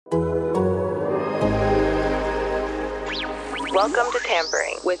Welcome to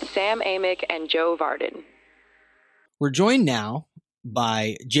Tampering with Sam Amick and Joe Varden. We're joined now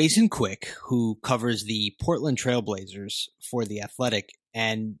by Jason Quick, who covers the Portland Trailblazers for The Athletic.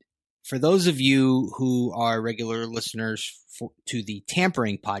 And for those of you who are regular listeners to the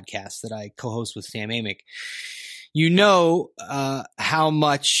Tampering podcast that I co-host with Sam Amick, you know how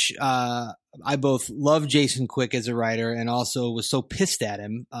much I both love Jason Quick as a writer and also was so pissed at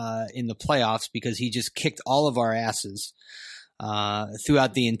him in the playoffs because he just kicked all of our asses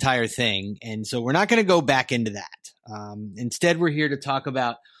throughout the entire thing. And so we're not going to go back into that. Instead, we're here to talk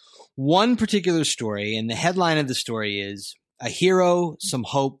about one particular story. And the headline of the story is A Hero, Some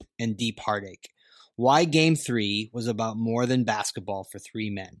Hope, and Deep Heartache. Why Game 3 was about more than basketball for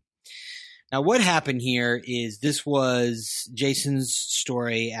three men. Now, what happened here is this was Jason's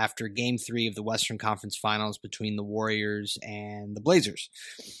story after Game 3 of the Western Conference Finals between the Warriors and the Blazers.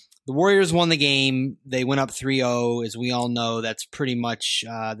 The Warriors won the game. They went up 3-0. As we all know, that's pretty much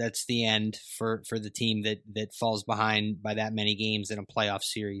that's the end for the team that falls behind by that many games in a playoff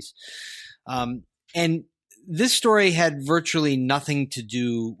series. And this story had virtually nothing to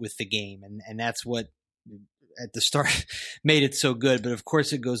do with the game, and that's what at the start made it so good. But of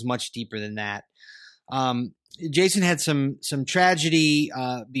course, it goes much deeper than that. Jason had some tragedy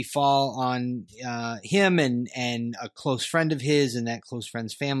befall on him and a close friend of his, and that close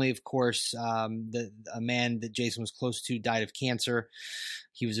friend's family, of course. A man that Jason was close to died of cancer.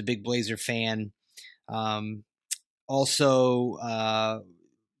 He was a big Blazer fan. Also,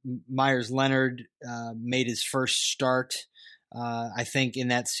 Myers Leonard made his first start, I think, in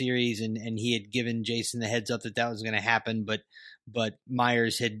that series, and he had given Jason the heads up that was going to happen, but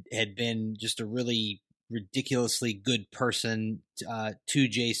Myers had been just a really ridiculously good person to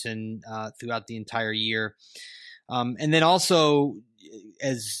Jason throughout the entire year. And then also,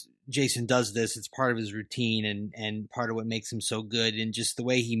 as Jason does this, it's part of his routine and part of what makes him so good. And just the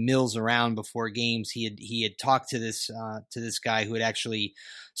way he mills around before games, he had talked to this guy who had actually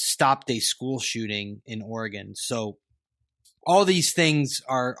stopped a school shooting in Oregon. So all these things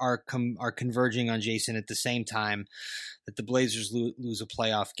are converging on Jason at the same time that the Blazers lose a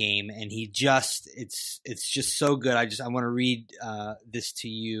playoff game, and it's just so good. I want to read this to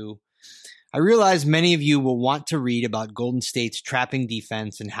you. I realize many of you will want to read about Golden State's trapping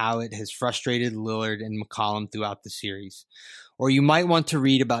defense and how it has frustrated Lillard and McCollum throughout the series. Or you might want to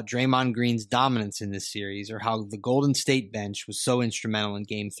read about Draymond Green's dominance in this series, or how the Golden State bench was so instrumental in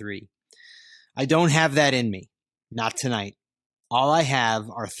Game 3. I don't have that in me. Not tonight. All I have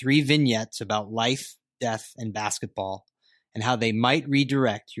are 3 vignettes about life, death, and basketball, and how they might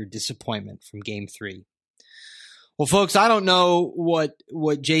redirect your disappointment from Game 3. Well, folks, I don't know what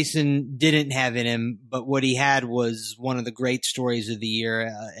Jason didn't have in him, but what he had was one of the great stories of the year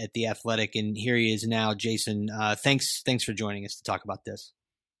at The Athletic, and here he is now. Jason, thanks for joining us to talk about this.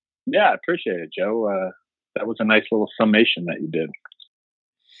 Yeah, I appreciate it, Joe. That was a nice little summation that you did.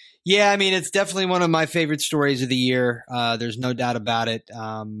 Yeah, I mean, it's definitely one of my favorite stories of the year. There's no doubt about it.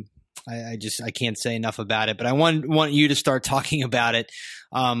 I can't say enough about it, but I want you to start talking about it.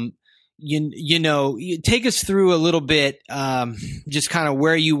 You take us through a little bit, just kind of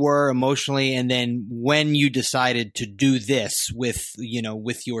where you were emotionally, and then when you decided to do this with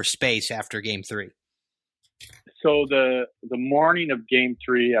your space after Game 3. So the morning of Game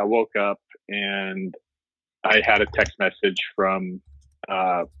 3, I woke up and I had a text message from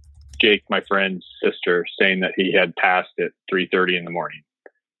Jake, my friend's sister, saying that he had passed at 3:30 in the morning.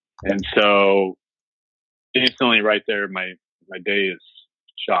 And so instantly right there, my day is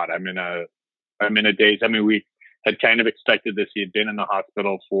shot. I'm in a daze. I mean, we had kind of expected this. He had been in the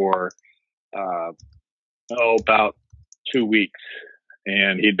hospital for, about 2 weeks,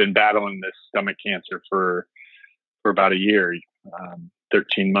 and he'd been battling this stomach cancer for about a year,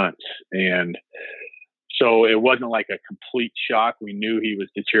 13 months. And so it wasn't like a complete shock. We knew he was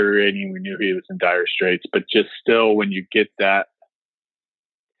deteriorating. We knew he was in dire straits, but just still, when you get that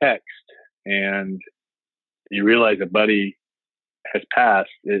text and you realize a buddy has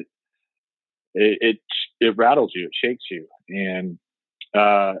passed, it rattles you, it shakes you. And,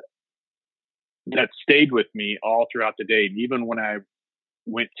 that stayed with me all throughout the day. And even when I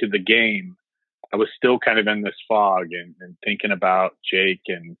went to the game, I was still kind of in this fog and thinking about Jake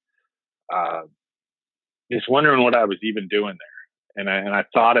and, just wondering what I was even doing there. And I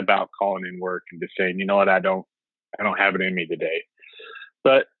thought about calling in work and just saying, you know what, I don't have it in me today.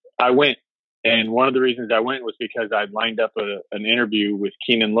 But I went. And one of the reasons I went was because I'd lined up an interview with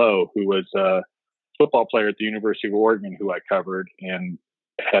Keenan Lowe, who was a football player at the University of Oregon, who I covered and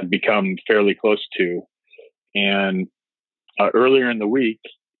had become fairly close to. And earlier in the week,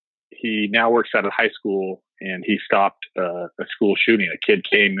 he now works at a high school and he stopped a school shooting. A kid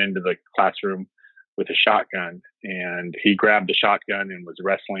came into the classroom with a shotgun, and he grabbed the shotgun and was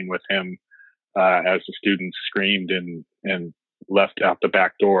wrestling with him as the students screamed and left out the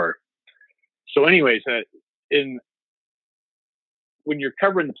back door. So anyways, when you're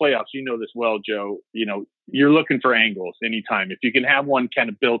covering the playoffs, you know this well, Joe, you're looking for angles anytime. If you can have one kind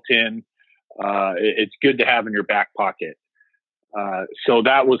of built in, it's good to have in your back pocket. So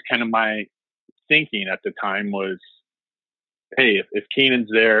that was kind of my thinking at the time was, hey, if Keenan's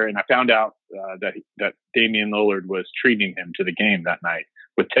there, and I found out that Damian Lillard was treating him to the game that night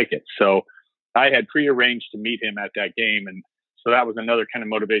with tickets. So I had prearranged to meet him at that game. And so that was another kind of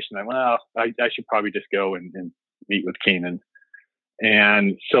motivation that, I should probably just go and meet with Keenan.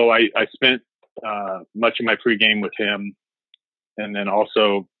 And so I spent much of my pregame with him, and then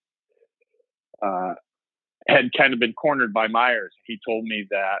also had kind of been cornered by Myers. He told me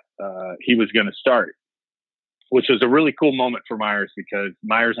that he was going to start, which was a really cool moment for Myers, because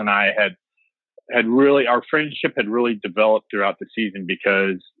Myers and I had really, our friendship had really developed throughout the season,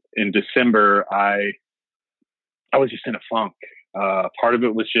 because in December, I was just in a funk. Part of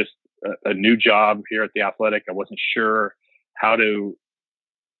it was just a new job here at the Athletic. I wasn't sure how to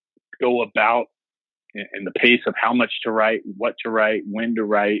go about in the pace of how much to write, what to write, when to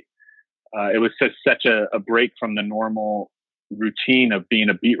write. It was just such a break from the normal routine of being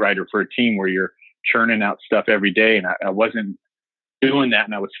a beat writer for a team where you're churning out stuff every day. And I wasn't doing that,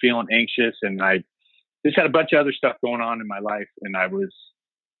 and I was feeling anxious, and I just had a bunch of other stuff going on in my life. And I was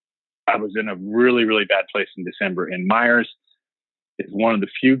in a really, really bad place in December. And Myers is one of the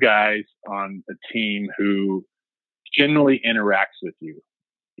few guys on the team who generally interacts with you,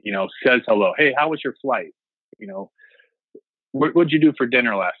 says hello. Hey, how was your flight? What'd you do for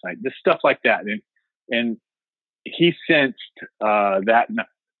dinner last night? Just stuff like that. And he sensed that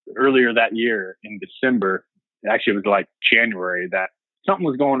earlier that year in December, actually it was like January, that something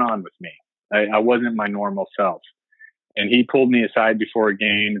was going on with me. I wasn't my normal self. And he pulled me aside before a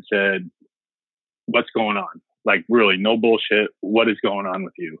game and said, what's going on? Like, really, no bullshit. What is going on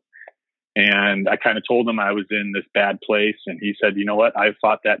with you? And I kind of told him I was in this bad place. And he said, you know what? I've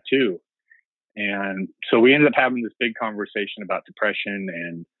fought that too. And so we ended up having this big conversation about depression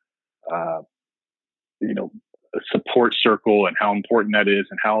and, a support circle, and how important that is,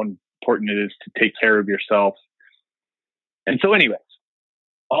 and how important it is to take care of yourself. And so anyways,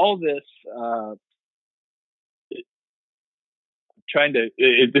 all this,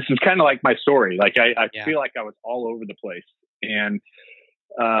 this is kind of like my story. Like I feel like I was all over the place. And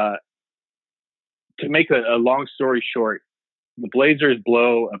to make a long story short, the Blazers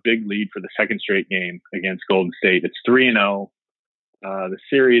blow a big lead for the second straight game against Golden State. It's 3-0. The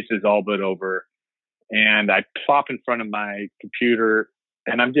series is all but over. And I plop in front of my computer,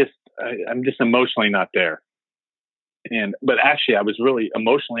 and I'm just emotionally not there. But actually I was really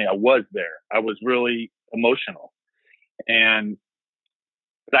emotionally, I was there. I was really emotional.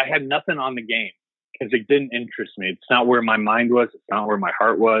 But I had nothing on the game because it didn't interest me. It's not where my mind was. It's not where my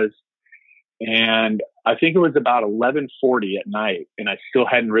heart was. And I think it was about 11:40 at night, and I still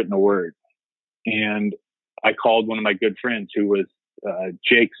hadn't written a word. And I called one of my good friends, who was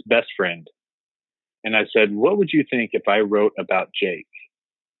Jake's best friend. And I said, what would you think if I wrote about Jake?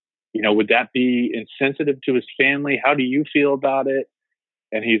 Would that be insensitive to his family? How do you feel about it?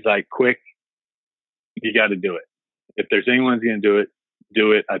 And he's like, Quick, you got to do it. If there's anyone who's going to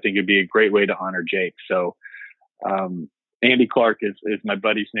do it. I think it'd be a great way to honor Jake. So, Andy Clark is my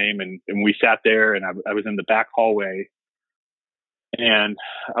buddy's name. And we sat there, and I was in the back hallway, and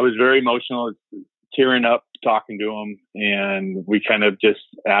I was very emotional, tearing up, talking to him. And we kind of just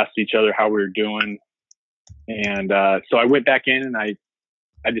asked each other how we were doing. And, so I went back in, and I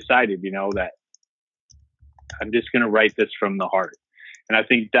decided, that I'm just going to write this from the heart. And I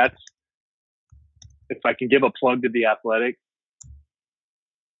think if I can give a plug to the Athletic,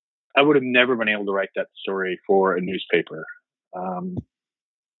 I would have never been able to write that story for a newspaper.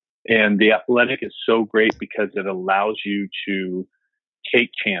 And the Athletic is so great because it allows you to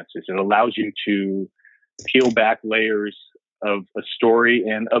take chances. It allows you to peel back layers of a story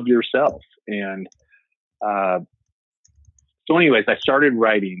and of yourself. And, so anyways, I started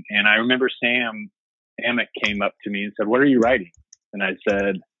writing, and I remember Sam Amick came up to me and said, what are you writing? And I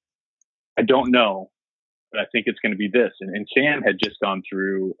said, I don't know, but I think it's going to be this. And Sam had just gone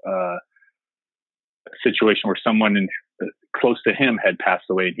through a situation where someone close to him had passed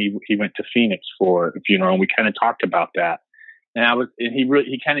away. And he went to Phoenix for a funeral, and we kind of talked about that. And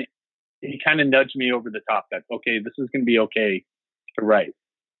he kind of nudged me over the top that, okay, this is going to be okay to write.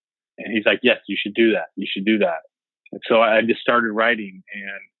 And he's like, yes, you should do that. You should do that. And so I just started writing,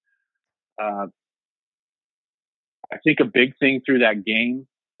 and I think a big thing through that game,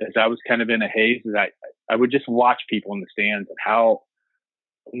 as I was kind of in a haze, is I would just watch people in the stands and how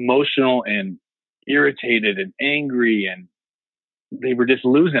emotional and irritated and angry, and they were just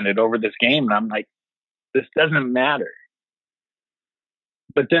losing it over this game. And I'm like, this doesn't matter.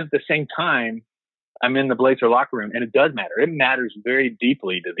 But then at the same time, I'm in the Blazer locker room, and it does matter. It matters very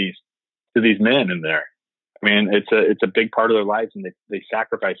deeply to these men in there. I mean, it's a big part of their lives, and they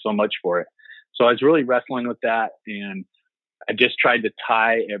sacrifice so much for it. So I was really wrestling with that, and I just tried to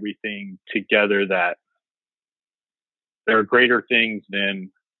tie everything together, that there are greater things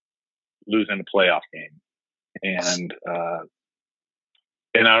than losing a playoff game. And I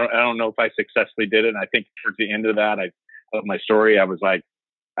don't know if I successfully did it. And I think towards the end of that, of my story, I was like,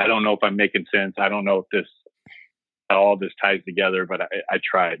 I don't know if I'm making sense. I don't know if all this ties together, but I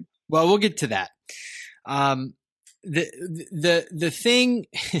tried. Well, we'll get to that. The thing,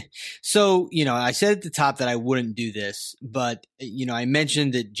 so, I said at the top that I wouldn't do this, but, I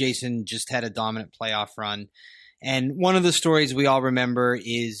mentioned that Jason just had a dominant playoff run. And one of the stories we all remember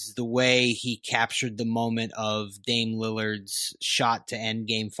is the way he captured the moment of Dame Lillard's shot to end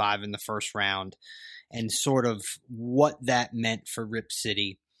Game 5 in the first round, and sort of what that meant for Rip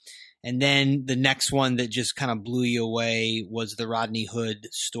City. And then the next one that just kind of blew you away was the Rodney Hood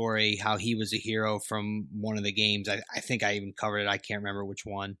story, how he was a hero from one of the games. I think I even covered it. I can't remember which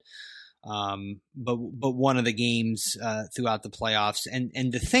one. But one of the games throughout the playoffs.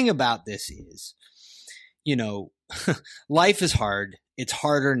 And the thing about this is, life is hard. It's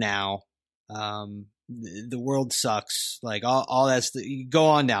harder now. The world sucks. Like all that's go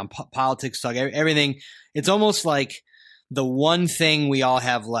on down. Politics suck. Everything. It's almost like the one thing we all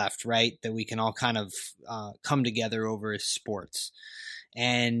have left, right, that we can all kind of come together over is sports.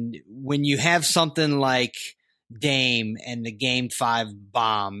 And when you have something like Dame and the Game 5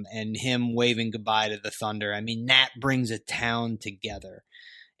 bomb and him waving goodbye to the Thunder, I mean, that brings a town together.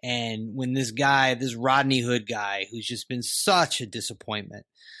 And when this Rodney Hood guy, who's just been such a disappointment,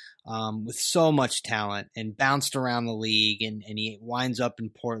 with so much talent and bounced around the league, and he winds up in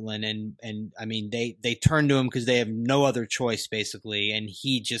Portland, and I mean, they turn to him because they have no other choice, basically, and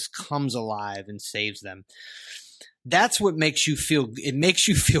he just comes alive and saves them. That's what makes you feel. It makes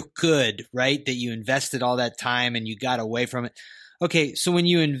you feel good, right? That you invested all that time and you got away from it. Okay, so when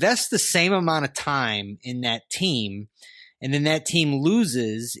you invest the same amount of time in that team, and then that team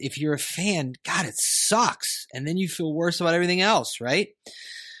loses, if you're a fan, God, it sucks. And then you feel worse about everything else, right?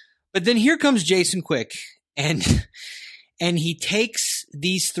 But then here comes Jason Quick, and he takes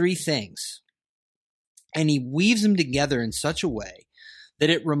these three things and he weaves them together in such a way that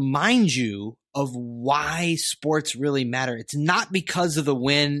it reminds you of why sports really matter. It's not because of the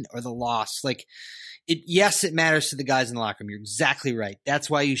win or the loss. Like, yes, it matters to the guys in the locker room. You're exactly right. That's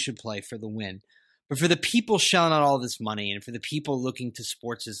why you should play, for the win. But for the people shelling out all this money, and for the people looking to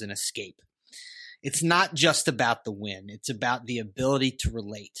sports as an escape, it's not just about the win. It's about the ability to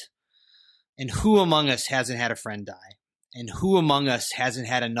relate. And who among us hasn't had a friend die? And who among us hasn't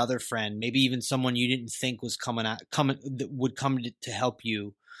had another friend, maybe even someone you didn't think was that would come to help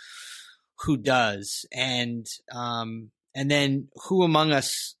you, who does? And then who among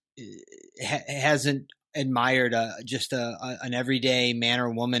us hasn't admired an everyday man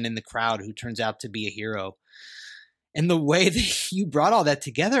or woman in the crowd who turns out to be a hero? And the way that you brought all that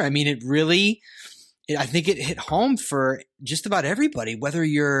together, I mean, I think it hit home for just about everybody, whether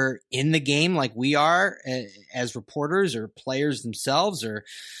you're in the game like we are as reporters or players themselves, or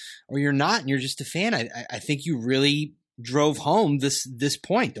you're not and you're just a fan. I think you really drove home this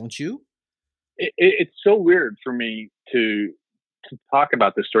point, don't you? It's so weird for me to talk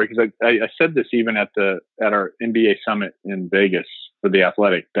about this story, because I said this even at our NBA summit in Vegas for The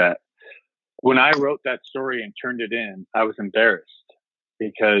Athletic, that when I wrote that story and turned it in, I was embarrassed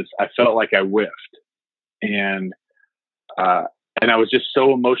because I felt like I whiffed. And I was just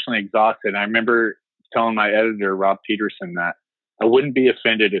so emotionally exhausted. I remember telling my editor, Rob Peterson, that I wouldn't be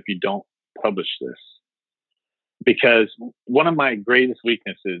offended if you don't publish this, because one of my greatest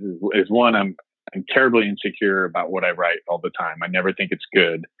weaknesses is one, I'm terribly insecure about what I write all the time. I never think it's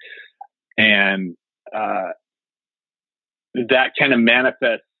good. And that kind of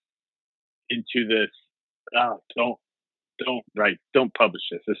manifests into this, don't publish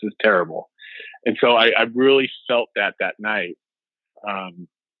this. This is terrible. And so I really felt that night. And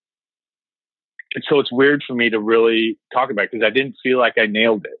so it's weird for me to really talk about it, because I didn't feel like I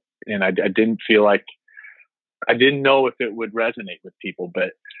nailed it. And I didn't feel like, I didn't know if it would resonate with people,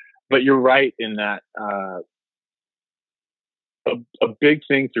 but you're right in that, a big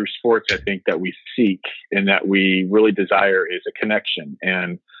thing through sports, I think, that we seek and that we really desire is a connection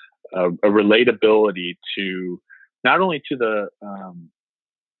and a relatability to not only to the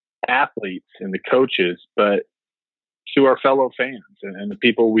athletes and the coaches, but to our fellow fans and the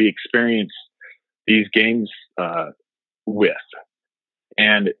people we experience these games with.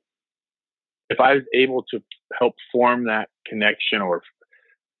 And if I was able to help form that connection or,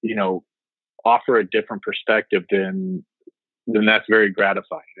 offer a different perspective, then that's very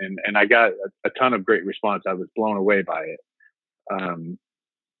gratifying. And I got a ton of great response. I was blown away by it.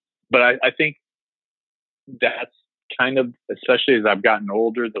 But I think that's kind of, especially as I've gotten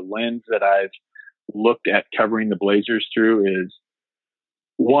older, the lens that I've looked at covering the Blazers through is,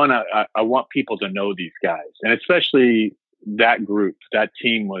 one, I want people to know these guys, and especially that group. That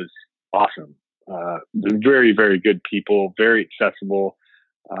team was awesome. They're very, very good people, very accessible,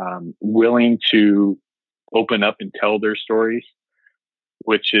 willing to open up and tell their stories,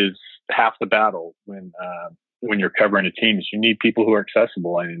 which is half the battle when you're covering a team. Is you need people who are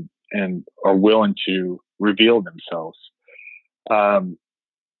accessible and are willing to reveal themselves. So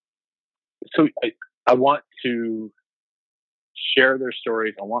I want to share their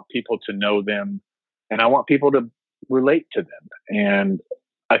stories. I want people to know them, and I want people to relate to them. And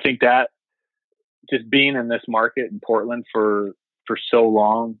I think that just being in this market in Portland for so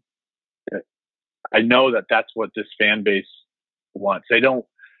long, I know that that's what this fan base wants. The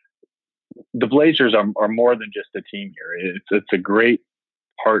Blazers are more than just a team here. It's a great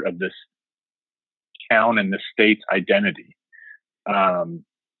part of this town and the state's identity. And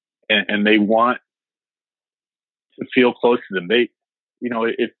they want to feel close to them. If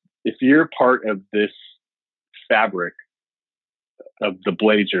you're part of this fabric of the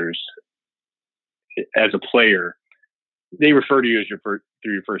Blazers as a player, they refer to you as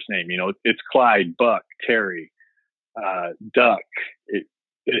through your first name. It's Clyde, Buck, Terry, Duck.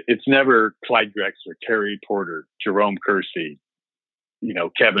 It's never Clyde Drexler, Terry Porter, Jerome Kersey,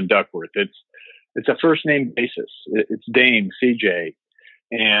 Kevin Duckworth. It's a first name basis. It's Dame, CJ,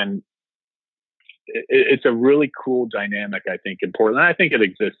 and it's a really cool dynamic, I think, in Portland. I think it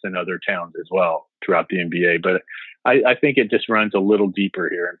exists in other towns as well throughout the NBA, but I think it just runs a little deeper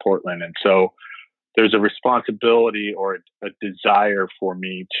here in Portland. And so there's a responsibility or a desire for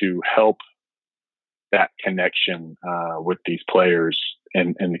me to help that connection with these players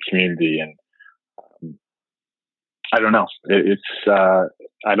and the community. And I don't know.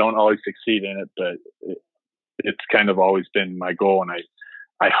 I don't always succeed in it, but it's kind of always been my goal. And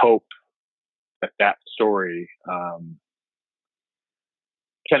I hope that story kind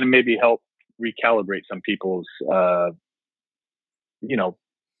of maybe help recalibrate some people's,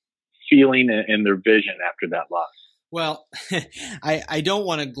 feeling and their vision after that loss. Well, I don't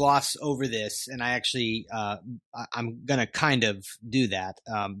want to gloss over this, and I actually I'm going to kind of do that.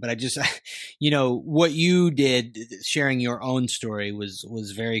 But I just, what you did, sharing your own story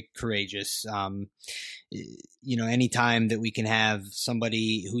was very courageous. Anytime that we can have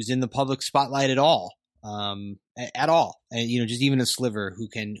somebody who's in the public spotlight at all, and just even a sliver who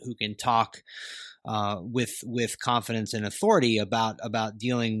can talk with confidence and authority about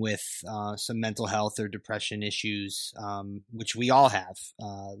dealing with some mental health or depression issues, which we all have.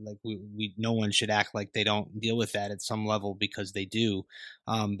 No one should act like they don't deal with that at some level, because they do.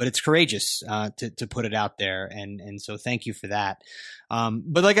 But it's courageous to put it out there, and so thank you for that.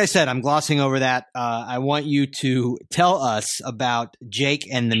 But like I said, I'm glossing over that. I want you to tell us about Jake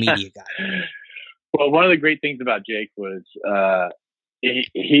and the media guy. Well, one of the great things about Jake was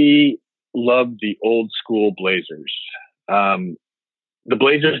he loved the old school Blazers. The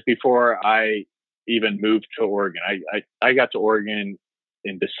Blazers, before I even moved to Oregon, I got to Oregon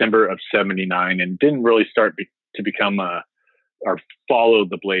in December of '79 and didn't really start to become or follow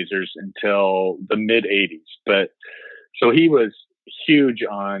the Blazers until the mid '80s. But so he was huge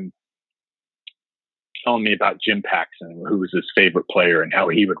on telling me about Jim Paxson, who was his favorite player, and how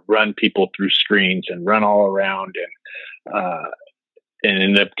he would run people through screens and run all around and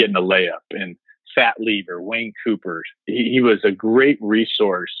ended up getting a layup. And Fat Lever, Wayne Cooper, he was a great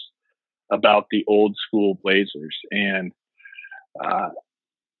resource about the old school Blazers. And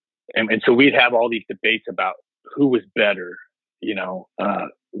so we'd have all these debates about who was better,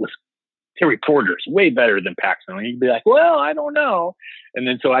 was Terry Porter's way better than Paxson. And he'd be like, well, I don't know. And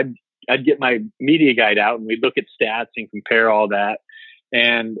then so I'd get my media guide out and we'd look at stats and compare all that.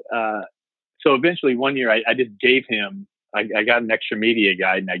 And so eventually one year I just gave him, I got an extra media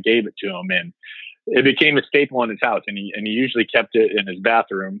guide and I gave it to him, and it became a staple in his house. And he usually kept it in his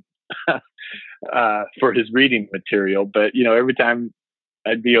bathroom for his reading material. But, every time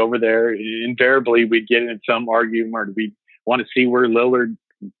I'd be over there, invariably we'd get into some argument, or we'd want to see where Lillard,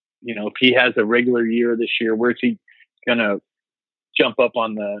 if he has a regular year this year, where's he going to jump up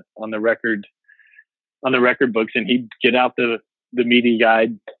on the record on the record books, and he'd get out the media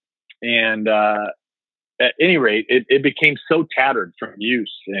guide. And at any rate, it became so tattered from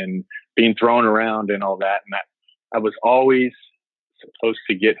use and being thrown around and all that. And I was always supposed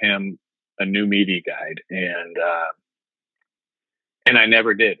to get him a new media guide, and I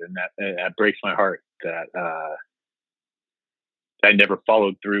never did. And that breaks my heart that I never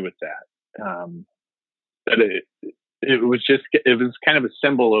followed through with that. But it was kind of a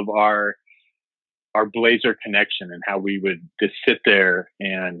symbol of our Blazer connection and how we would just sit there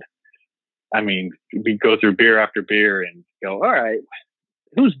and, I mean, we'd go through beer after beer and go, all right,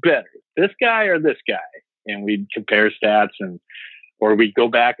 who's better, this guy or this guy? And we'd compare stats, or we'd go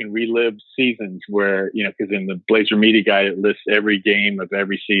back and relive seasons where, because in the Blazer media guide, it lists every game of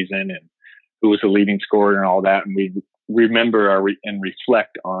every season and who was the leading scorer and all that. And we remember and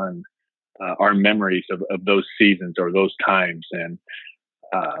reflect on our memories of those seasons or those times. And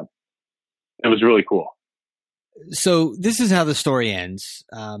it was really cool. So this is how the story ends.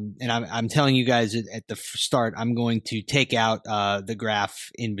 And I'm telling you guys at the start, I'm going to take out the graph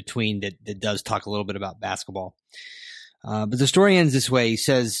in between that does talk a little bit about basketball. But the story ends this way.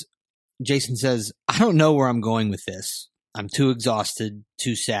 Jason says, I don't know where I'm going with this. I'm too exhausted,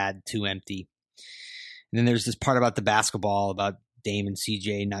 too sad, too empty. And then there's this part about the basketball, about Dame and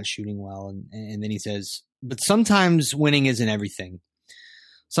CJ not shooting well. And then he says, but sometimes winning isn't everything.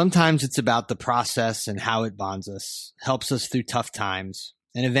 Sometimes it's about the process and how it bonds us, helps us through tough times,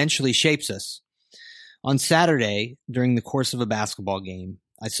 and eventually shapes us. On Saturday, during the course of a basketball game,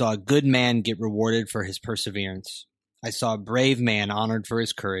 I saw a good man get rewarded for his perseverance. I saw a brave man honored for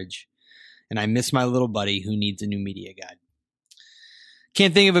his courage. And I miss my little buddy who needs a new media guide.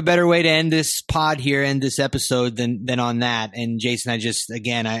 Can't think of a better way to end this pod here, end this episode than on that. And Jason,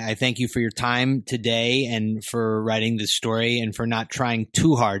 I thank you for your time today and for writing this story and for not trying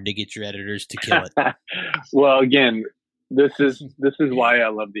too hard to get your editors to kill it. Well, again, this is why I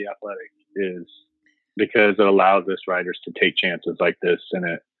love The Athletic, is because it allows us writers to take chances like this.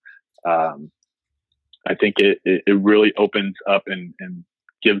 And I think it really opens up and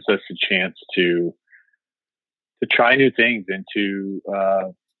gives us a chance to try new things and to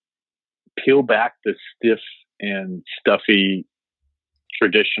peel back the stiff and stuffy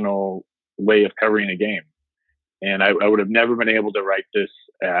traditional way of covering a game. And I would have never been able to write this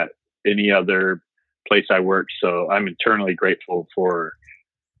at any other place I worked. So I'm eternally grateful for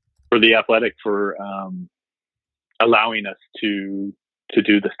The Athletic for allowing us to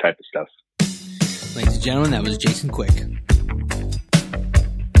do this type of stuff. Ladies and gentlemen, that was Jason Quick.